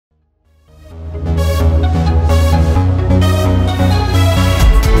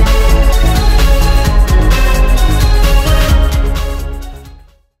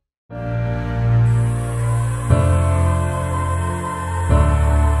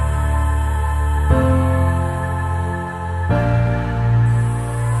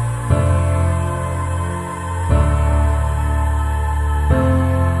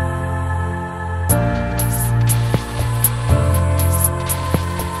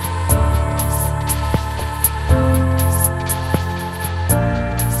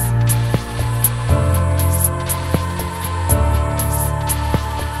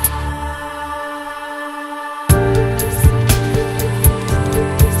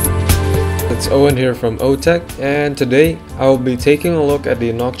it's Owen here from OTech, and today I will be taking a look at the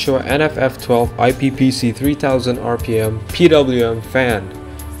Noctua NF-F12 IPPC 3000 RPM PWM fan.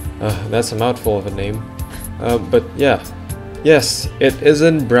 That's a mouthful of a name, but yeah, yes, it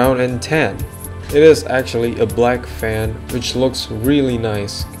isn't brown and tan. It is actually a black fan which looks really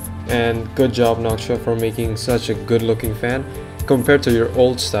nice, and good job Noctua for making such a good looking fan compared to your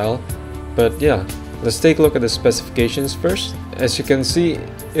old style. But yeah, let's take a look at the specifications first. As you can see,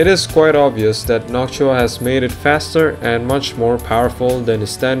 it is quite obvious that Noctua has made it faster and much more powerful than the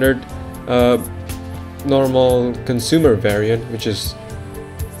standard normal consumer variant, which is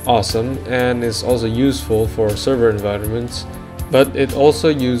awesome and is also useful for server environments. But it also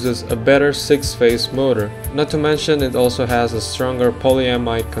uses a better 6-phase motor. Not to mention, it also has a stronger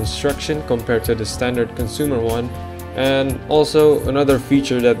polyamide construction compared to the standard consumer one. And also another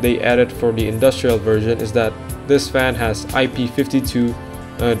feature that they added for the industrial version is that this fan has IP52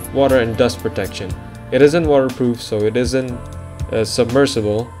 water and dust protection. It isn't waterproof, so it isn't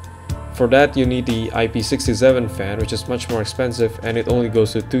submersible. For that you need the IP67 fan, which is much more expensive, and it only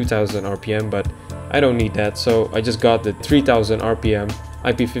goes to 2000 RPM, but I don't need that, so I just got the 3000 RPM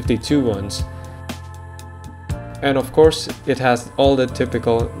IP52 ones. And of course, it has all the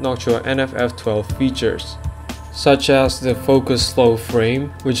typical Noctua NF-F12 features, such as the focus flow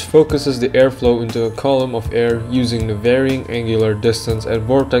frame, which focuses the airflow into a column of air using the varying angular distance and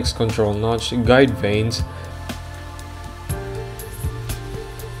vortex control notch guide vanes,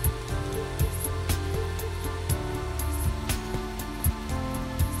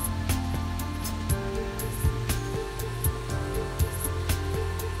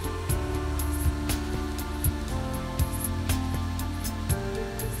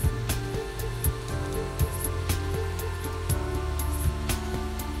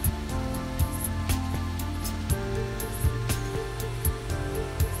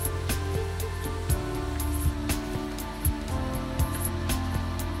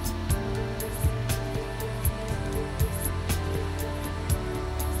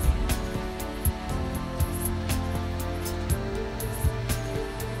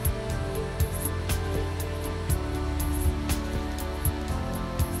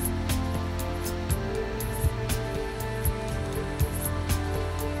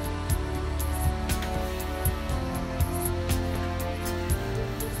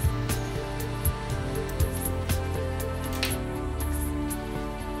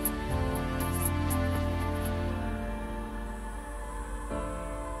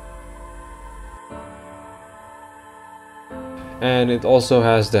 and it also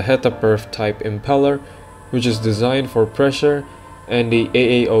has the Hetaperf type impeller, which is designed for pressure, and the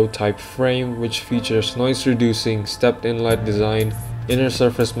AAO type frame, which features noise reducing stepped inlet design, inner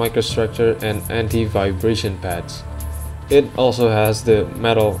surface microstructure, and anti-vibration pads. It also has the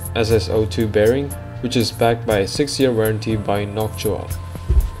metal SSO2 bearing, which is backed by a 6-year warranty by Noctua.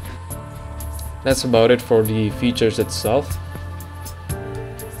 That's about it for the features itself.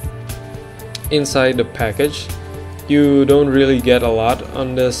 Inside the package, you don't really get a lot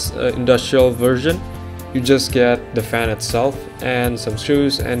on this industrial version. You just get the fan itself and some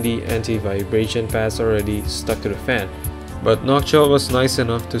screws and the anti-vibration pads already stuck to the fan. But Noctua was nice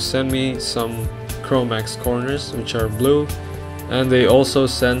enough to send me some Chromax corners, which are blue, and they also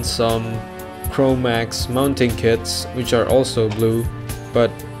sent some Chromax mounting kits, which are also blue, but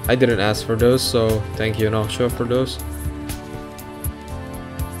I didn't ask for those, so thank you Noctua for those.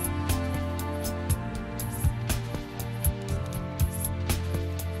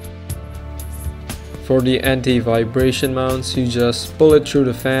 For the anti-vibration mounts, you just pull it through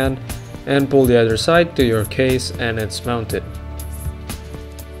the fan and pull the other side to your case and it's mounted.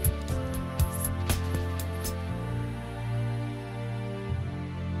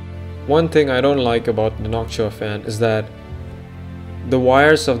 One thing I don't like about the Noctua fan is that the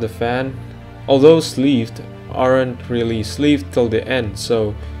wires of the fan, although sleeved, aren't really sleeved till the end,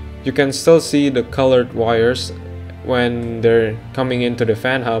 so you can still see the colored wires when they're coming into the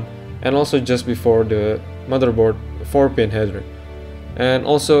fan hub, and also just before the motherboard 4-pin header. And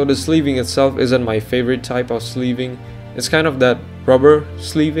also the sleeving itself isn't my favorite type of sleeving. It's kind of that rubber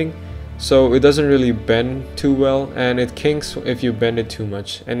sleeving, so it doesn't really bend too well, and it kinks if you bend it too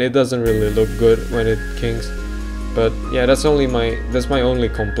much, and it doesn't really look good when it kinks. But yeah, that's my only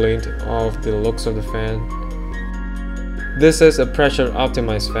complaint of the looks of the fan. This is a pressure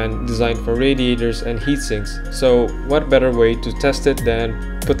optimized fan designed for radiators and heat sinks, so what better way to test it than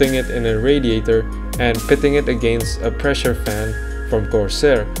putting it in a radiator and pitting it against a pressure fan from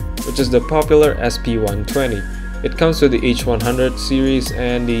Corsair, which is the popular SP120. It comes with the H100 series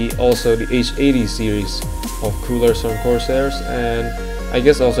and also the H80 series of coolers from Corsairs, and I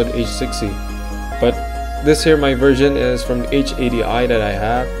guess also the H60. But this here, my version is from the H80i that I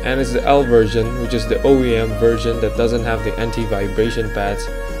have, and it's the L version, which is the OEM version that doesn't have the anti-vibration pads,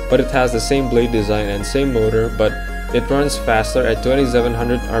 but it has the same blade design and same motor, but it runs faster at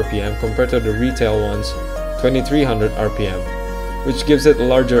 2700 RPM compared to the retail one's 2300 RPM, which gives it a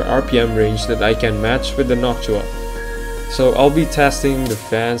larger RPM range that I can match with the Noctua. So I'll be testing the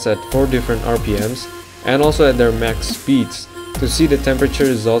fans at 4 different RPMs and also at their max speeds to see the temperature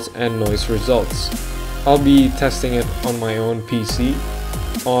results and noise results. I'll be testing it on my own PC,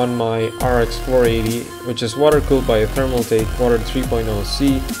 on my RX 480, which is water cooled by a Thermaltake Water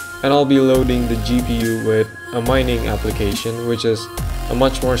 3.0C, and I'll be loading the GPU with a mining application, which is a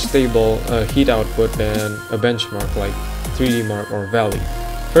much more stable heat output than a benchmark like 3D Mark or Valley.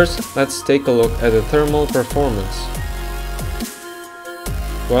 First, let's take a look at the thermal performance.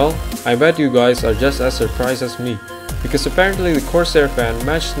 Well, I bet you guys are just as surprised as me, because apparently the Corsair fan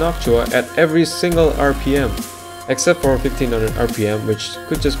matched Noctua at every single RPM, except for 1500 RPM, which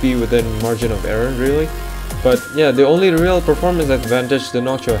could just be within margin of error really. But yeah, the only real performance advantage the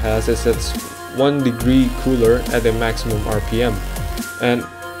Noctua has is it's 1 degree cooler at the maximum RPM, and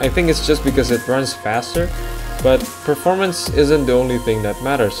I think it's just because it runs faster, but performance isn't the only thing that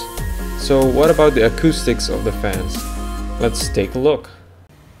matters. So what about the acoustics of the fans? Let's take a look.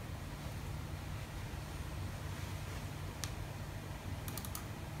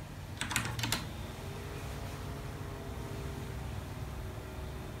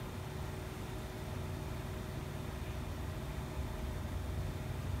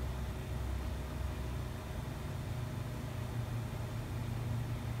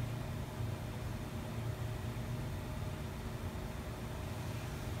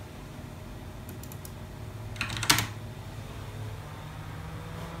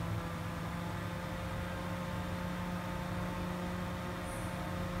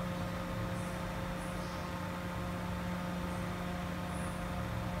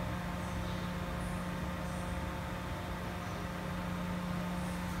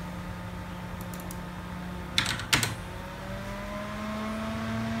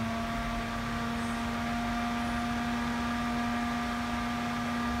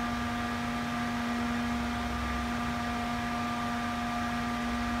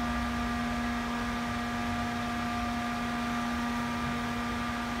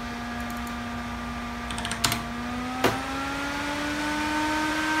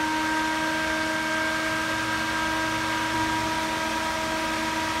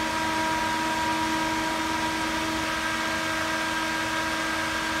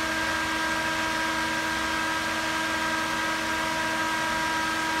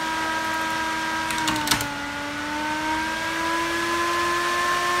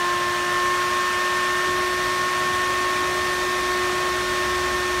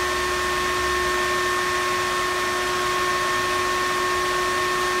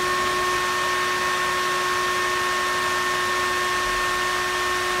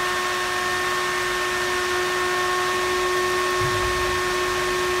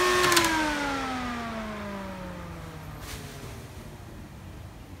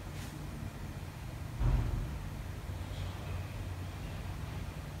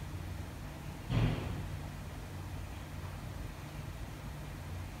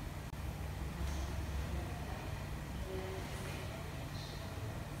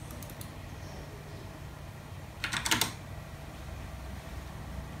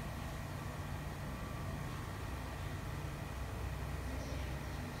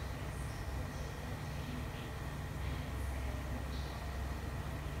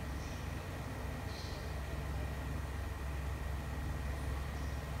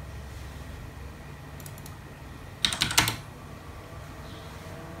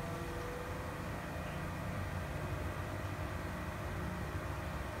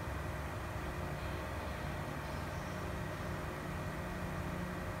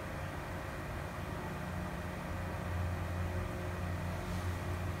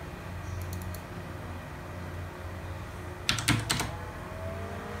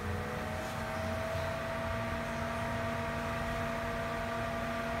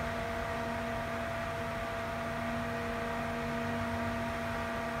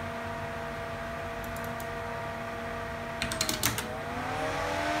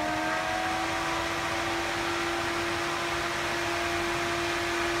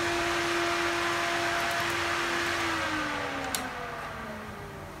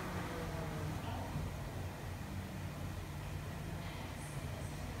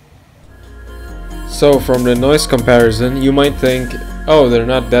 So from the noise comparison, you might think, oh, they're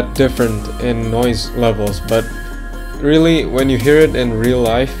not that different in noise levels, but really, when you hear it in real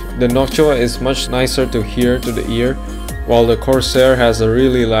life, the Noctua is much nicer to hear to the ear, while the Corsair has a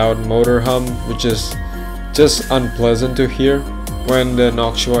really loud motor hum, which is just unpleasant to hear when the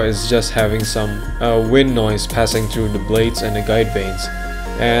Noctua is just having some wind noise passing through the blades and the guide vanes.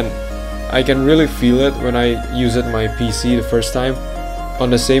 And I can really feel it when I use it on my PC the first time. On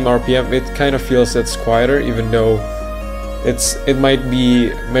the same RPM, it kind of feels it's quieter, even though it might be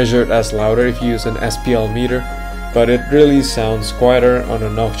measured as louder if you use an SPL meter, but it really sounds quieter on a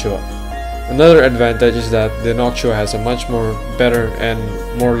Noctua. Another advantage is that the Noctua has a much more better and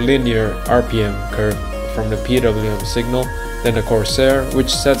more linear RPM curve from the PWM signal than the Corsair,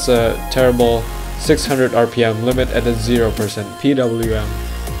 which sets a terrible 600 RPM limit at a 0% PWM.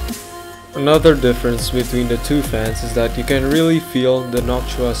 Another difference between the two fans is that you can really feel the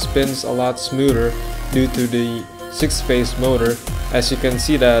Noctua spins a lot smoother due to the 6-phase motor, as you can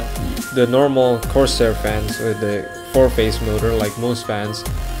see that the normal Corsair fans with the 4-phase motor, like most fans,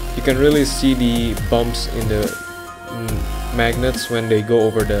 you can really see the bumps in the magnets when they go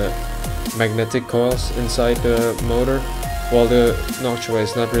over the magnetic coils inside the motor, while the Noctua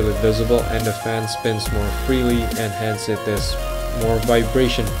is not really visible and the fan spins more freely, and hence it is more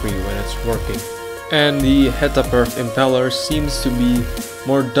vibration free when it's working. And the Hetaperf impeller seems to be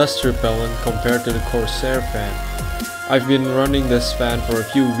more dust repellent compared to the Corsair fan. I've been running this fan for a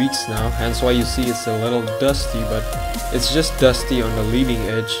few weeks now, hence why you see it's a little dusty, but it's just dusty on the leading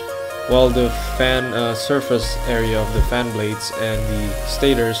edge, while the fan surface area of the fan blades and the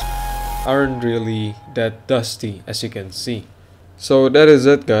stators aren't really that dusty, as you can see. So that is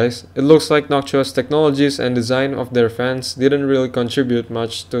it, guys. It looks like Noctua's technologies and design of their fans didn't really contribute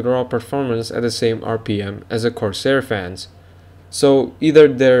much to the raw performance at the same RPM as the Corsair fans. So either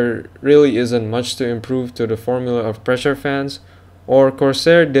there really isn't much to improve to the formula of pressure fans, or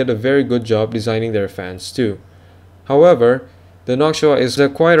Corsair did a very good job designing their fans too. However, the Noctua is a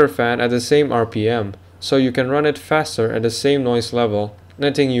quieter fan at the same RPM, so you can run it faster at the same noise level,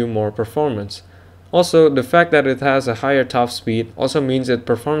 netting you more performance. Also, the fact that it has a higher top speed also means it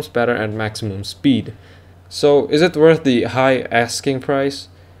performs better at maximum speed. So, is it worth the high asking price?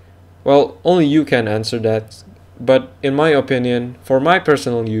 Well, only you can answer that, but in my opinion, for my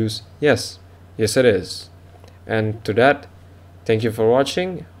personal use, yes it is. And to that, thank you for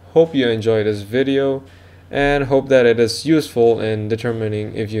watching, hope you enjoyed this video, and hope that it is useful in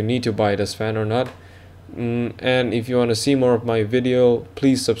determining if you need to buy this fan or not. And if you want to see more of my video,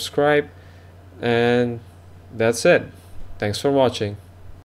 please subscribe. And that's it. Thanks for watching.